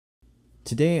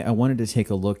today I wanted to take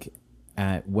a look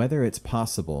at whether it's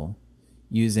possible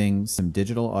using some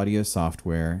digital audio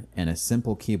software and a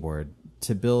simple keyboard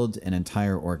to build an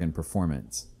entire organ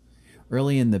performance.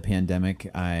 Early in the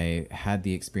pandemic, I had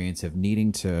the experience of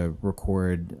needing to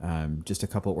record just a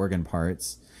couple organ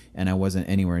parts, and I wasn't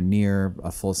anywhere near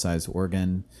a full-size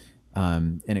organ.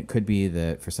 And it could be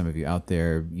that for some of you out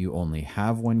there, you only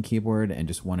have one keyboard and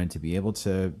just wanted to be able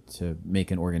to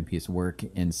make an organ piece work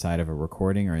inside of a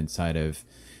recording or inside of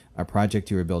a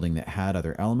project you were building that had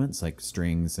other elements like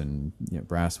strings and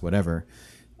brass, whatever.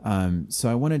 So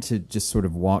I wanted to just sort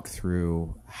of walk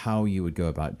through how you would go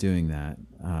about doing that.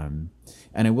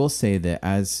 And I will say that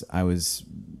as I was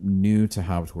new to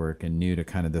Hauptwerk and new to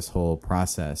kind of this whole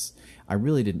process, I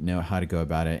really didn't know how to go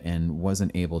about it and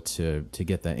wasn't able to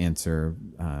get that answer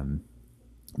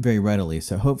very readily.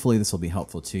 So hopefully this will be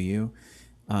helpful to you.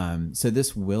 So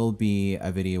this will be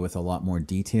a video with a lot more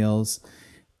details.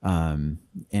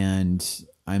 And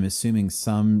I'm assuming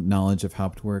some knowledge of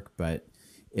Hauptwerk, but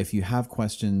if you have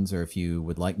questions or if you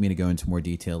would like me to go into more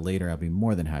detail later, I'll be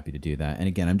more than happy to do that. And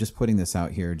again, I'm just putting this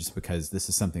out here just because this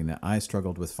is something that I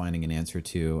struggled with finding an answer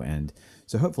to. And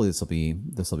so hopefully this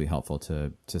will be helpful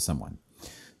to someone.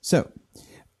 So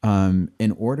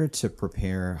in order to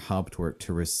prepare Hauptwerk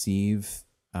to receive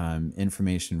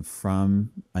information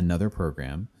from another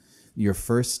program, your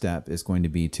first step is going to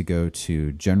be to go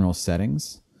to General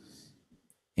Settings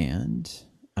and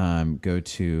go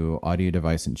to Audio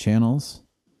Device and Channels.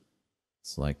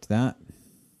 Select that.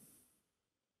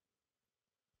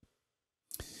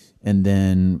 And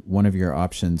then one of your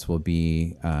options will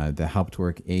be the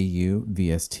Hauptwerk AU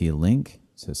VST link.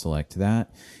 So select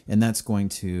that. And that's going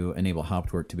to enable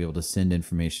Hauptwerk to be able to send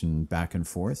information back and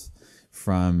forth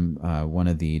from one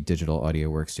of the digital audio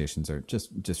workstations, or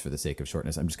just for the sake of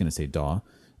shortness, I'm just going to say DAW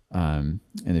in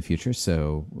the future.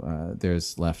 So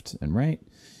there's left and right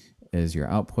is your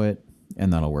output,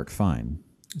 and that'll work fine.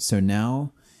 So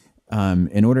now,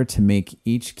 in order to make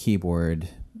each keyboard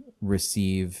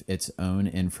receive its own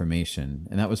information,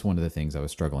 and that was one of the things I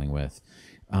was struggling with,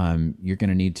 you're going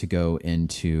to need to go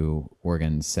into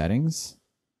Organ Settings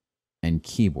and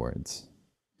Keyboards.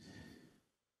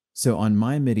 So on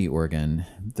my MIDI organ,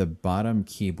 the bottom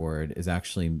keyboard is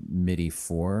actually MIDI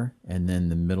 4, and then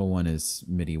the middle one is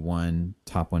MIDI 1,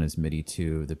 top one is MIDI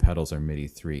 2, the pedals are MIDI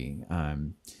 3.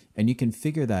 And you can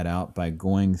figure that out by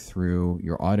going through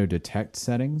your auto detect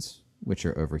settings, which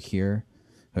are over here.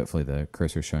 Hopefully the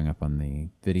cursor is showing up on the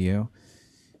video.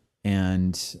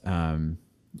 And then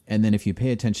if you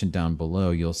pay attention down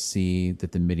below, you'll see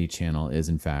that the MIDI channel is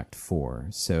in fact 4.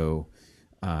 So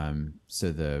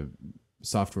the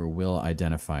software will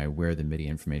identify where the MIDI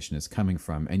information is coming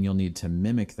from, and you'll need to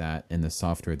mimic that in the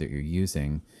software that you're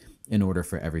using in order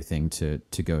for everything to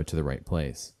go to the right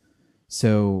place.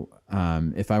 So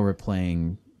if I were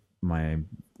playing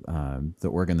the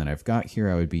organ that I've got here,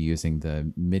 I would be using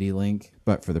the MIDI link,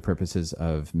 but for the purposes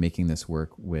of making this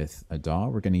work with a DAW,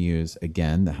 we're going to use,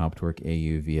 again, the Hauptwerk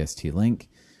AU VST link,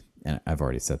 and I've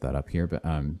already set that up here, but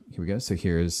here we go. So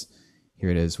here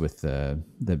it is with the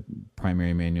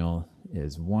primary manual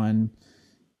is 1,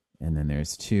 and then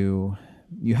there's 2.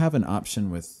 You have an option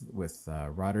with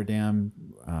Rotterdam,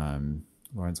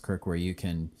 Lawrence Kirk, where you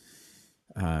can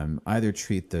either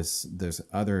treat those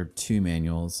other 2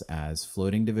 manuals as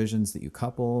floating divisions that you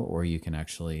couple, or you can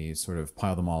actually sort of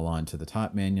pile them all onto the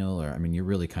top manual, or I mean, you're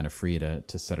really kind of free to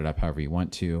set it up however you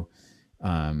want to.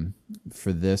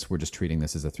 For this, we're just treating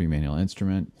this as a 3 manual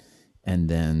instrument, and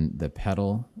then the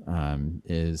pedal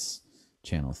is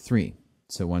channel 3.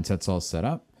 So once that's all set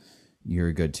up,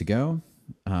 you're good to go.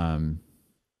 And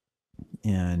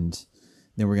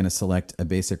then we're going to select a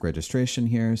basic registration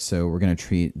here. So we're going to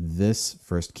treat this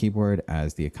first keyboard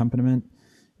as the accompaniment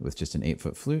with just an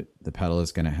 8-foot flute. The pedal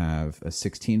is going to have a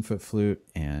 16-foot flute,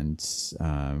 and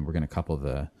we're going to couple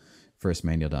the first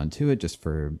manual onto it just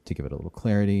to give it a little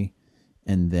clarity.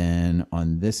 And then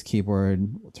on this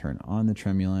keyboard, we'll turn on the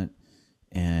tremulant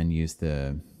and use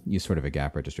sort of a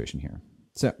gap registration here.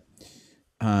 So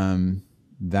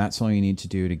that's all you need to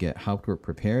do to get Hauptwerk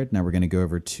prepared. Now we're going to go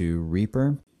over to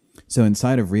Reaper. So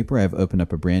inside of Reaper, I've opened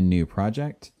up a brand new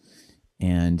project.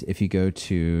 And if you go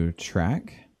to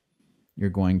Track,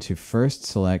 you're going to first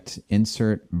select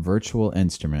Insert Virtual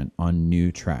Instrument on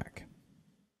New Track.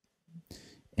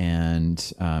 And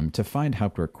to find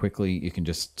Hauptwerk quickly, you can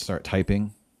just start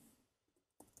typing.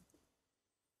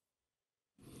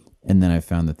 And then I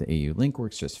found that the AU link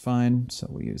works just fine, so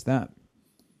we'll use that.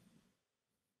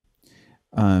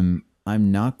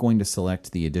 I'm not going to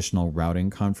select the additional routing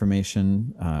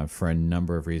confirmation for a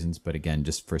number of reasons, but again,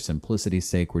 just for simplicity's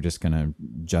sake, we're just going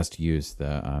to use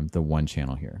the 1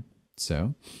 channel here.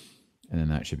 So, and then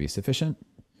that should be sufficient.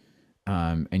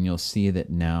 And you'll see that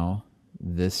now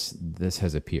this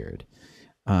has appeared.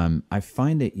 I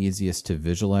find it easiest to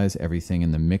visualize everything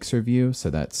in the mixer view. So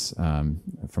that's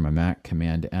from a Mac,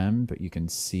 Command M, but you can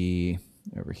see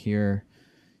over here,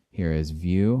 here is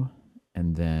view,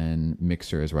 and then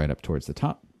mixer is right up towards the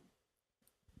top.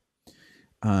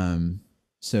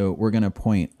 So we're going to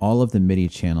point all of the MIDI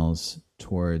channels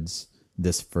towards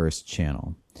this first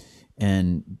channel.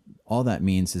 And all that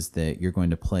means is that you're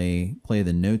going to play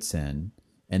the notes in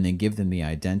and then give them the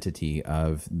identity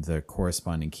of the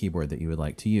corresponding keyboard that you would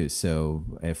like to use.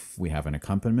 So if we have an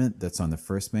accompaniment that's on the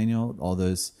first manual, all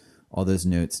those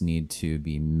notes need to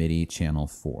be MIDI channel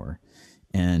 4.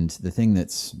 And the thing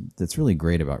that's really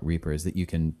great about Reaper is that you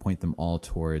can point them all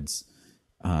towards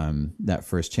that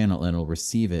first channel, and it'll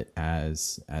receive it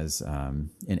as an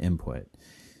input.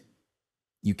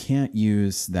 You can't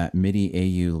use that MIDI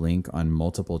AU link on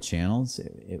multiple channels.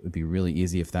 It would be really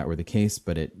easy if that were the case,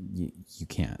 but you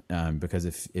can't, because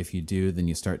if you do, then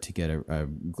you start to get a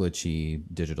glitchy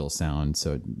digital sound,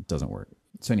 so it doesn't work.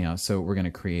 So anyhow, so we're going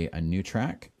to create a new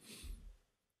track.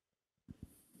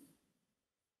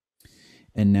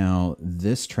 And now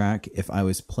this track, if I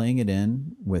was playing it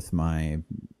in with my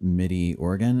MIDI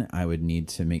organ, I would need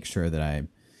to make sure that I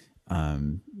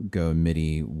go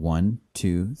MIDI 1,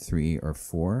 2, 3, or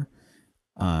 4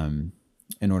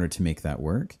 in order to make that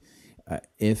work.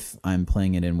 If I'm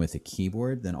playing it in with a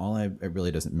keyboard, then it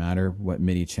really doesn't matter what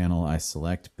MIDI channel I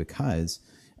select, because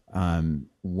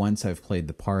once I've played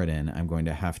the part in, I'm going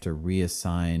to have to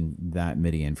reassign that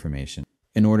MIDI information.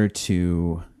 In order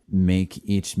to make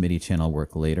each MIDI channel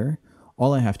work later,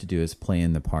 all I have to do is play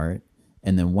in the part,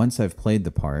 and then once I've played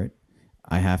the part,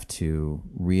 I have to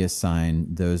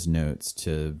reassign those notes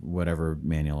to whatever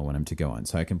manual I want them to go on.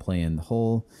 So I can play in the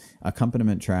whole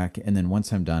accompaniment track, and then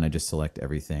once I'm done, I just select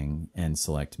everything and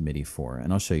select MIDI 4,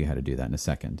 and I'll show you how to do that in a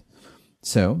second.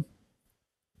 So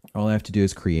all I have to do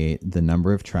is create the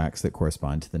number of tracks that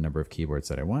correspond to the number of keyboards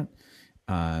that I want.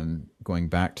 Going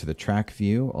back to the track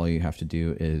view, all you have to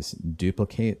do is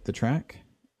duplicate the track,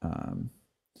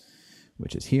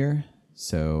 which is here.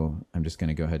 So I'm just going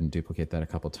to go ahead and duplicate that a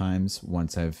couple times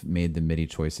once I've made the MIDI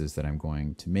choices that I'm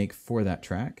going to make for that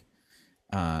track,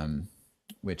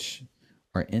 which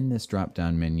are in this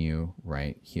drop-down menu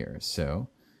right here. So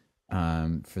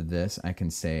for this, I can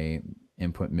say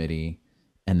input MIDI,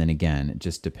 and then again, it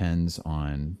just depends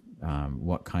on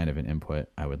what kind of an input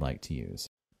I would like to use.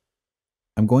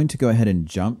 I'm going to go ahead and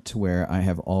jump to where I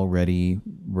have already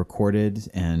recorded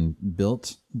and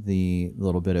built the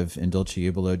little bit of In Dulce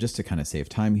Jubilo just to kind of save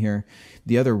time here.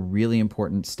 The other really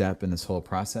important step in this whole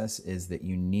process is that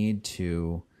you need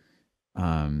to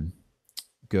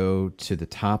go to the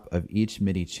top of each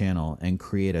MIDI channel and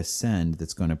create a send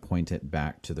that's going to point it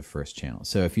back to the first channel.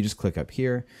 So if you just click up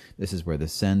here, this is where the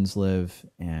sends live,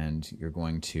 and you're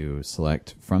going to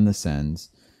select from the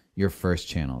sends your first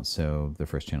channel. So the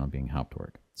first channel being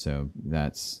Hauptwerk. So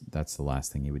that's the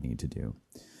last thing you would need to do.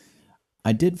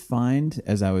 I did find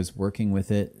as I was working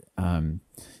with it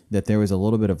that there was a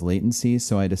little bit of latency.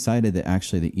 So I decided that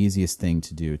actually the easiest thing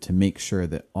to do to make sure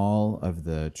that all of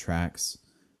the tracks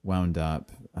wound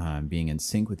up being in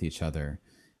sync with each other,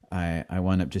 I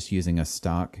wound up just using a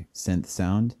stock synth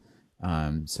sound.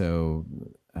 This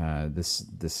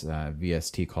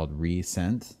VST called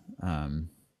Re-Synth,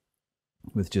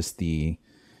 with just the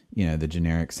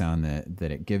generic sound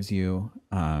that it gives you,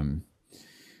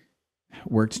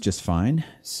 worked just fine.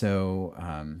 So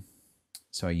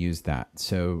I used that.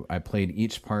 So I played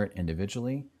each part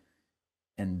individually,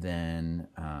 and then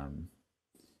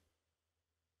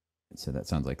so that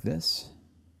sounds like this.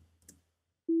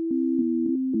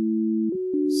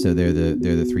 So they're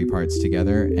the three parts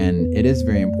together, and it is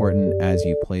very important as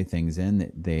you play things in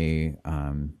that they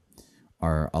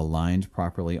are aligned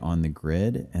properly on the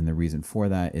grid. And the reason for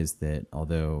that is that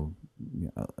although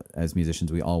as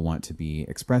musicians we all want to be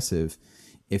expressive,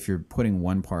 if you're putting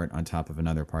one part on top of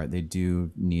another part, they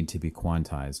do need to be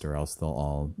quantized, or else they'll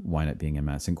all wind up being a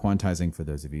mess. And quantizing, for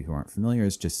those of you who aren't familiar,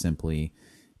 is just simply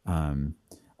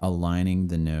aligning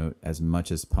the note as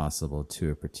much as possible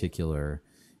to a particular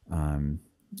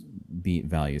beat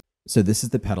value. So this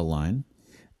is the pedal line.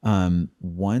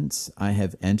 Once I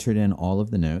have entered in all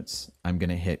of the notes, I'm going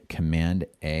to hit Command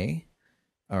A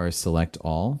or select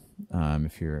all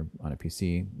if you're on a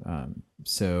PC.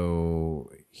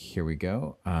 So here we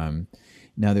go.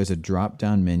 Now there's a drop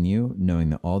down menu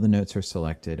knowing that all the notes are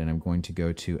selected, and I'm going to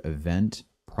go to Event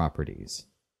Properties.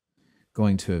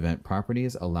 Going to Event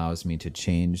Properties allows me to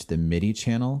change the MIDI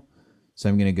channel. So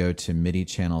I'm going to go to MIDI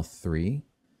channel 3.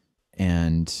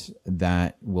 and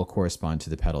that will correspond to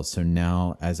the pedals. So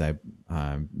now as I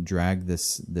drag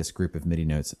this group of MIDI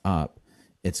notes up,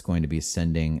 it's going to be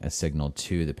sending a signal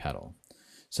to the pedal.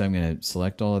 So I'm going to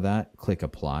select all of that, click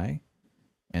apply,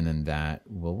 and then that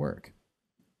will work.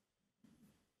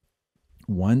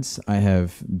 Once I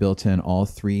have built in all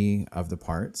three of the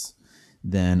parts,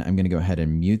 then I'm going to go ahead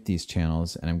and mute these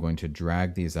channels, and I'm going to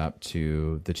drag these up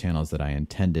to the channels that I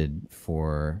intended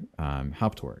for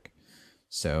Hauptwerk.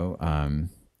 So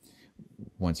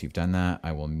once you've done that,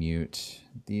 I will mute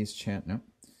these I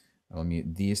will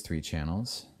mute these three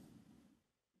channels,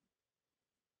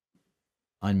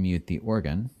 unmute the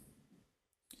organ,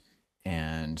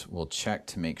 and we'll check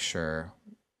to make sure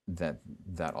that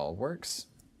that all works.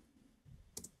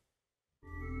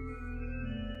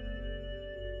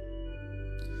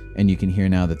 And you can hear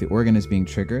now that the organ is being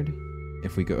triggered.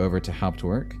 If we go over to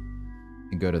Hauptwerk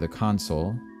and go to the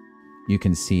console, you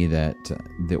can see that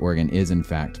the organ is in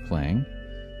fact playing,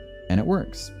 and it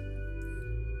works.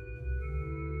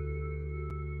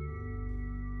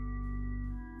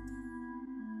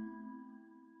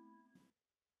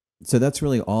 So that's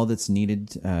really all that's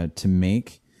needed to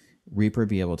make Reaper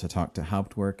be able to talk to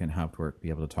Hauptwerk and Hauptwerk be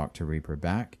able to talk to Reaper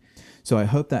back. So I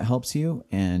hope that helps you.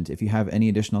 And if you have any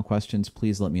additional questions,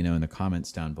 please let me know in the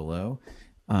comments down below.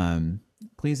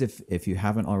 Please, if you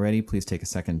haven't already, please take a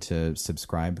second to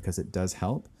subscribe because it does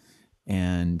help.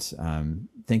 And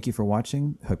thank you for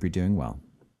watching. Hope you're doing well.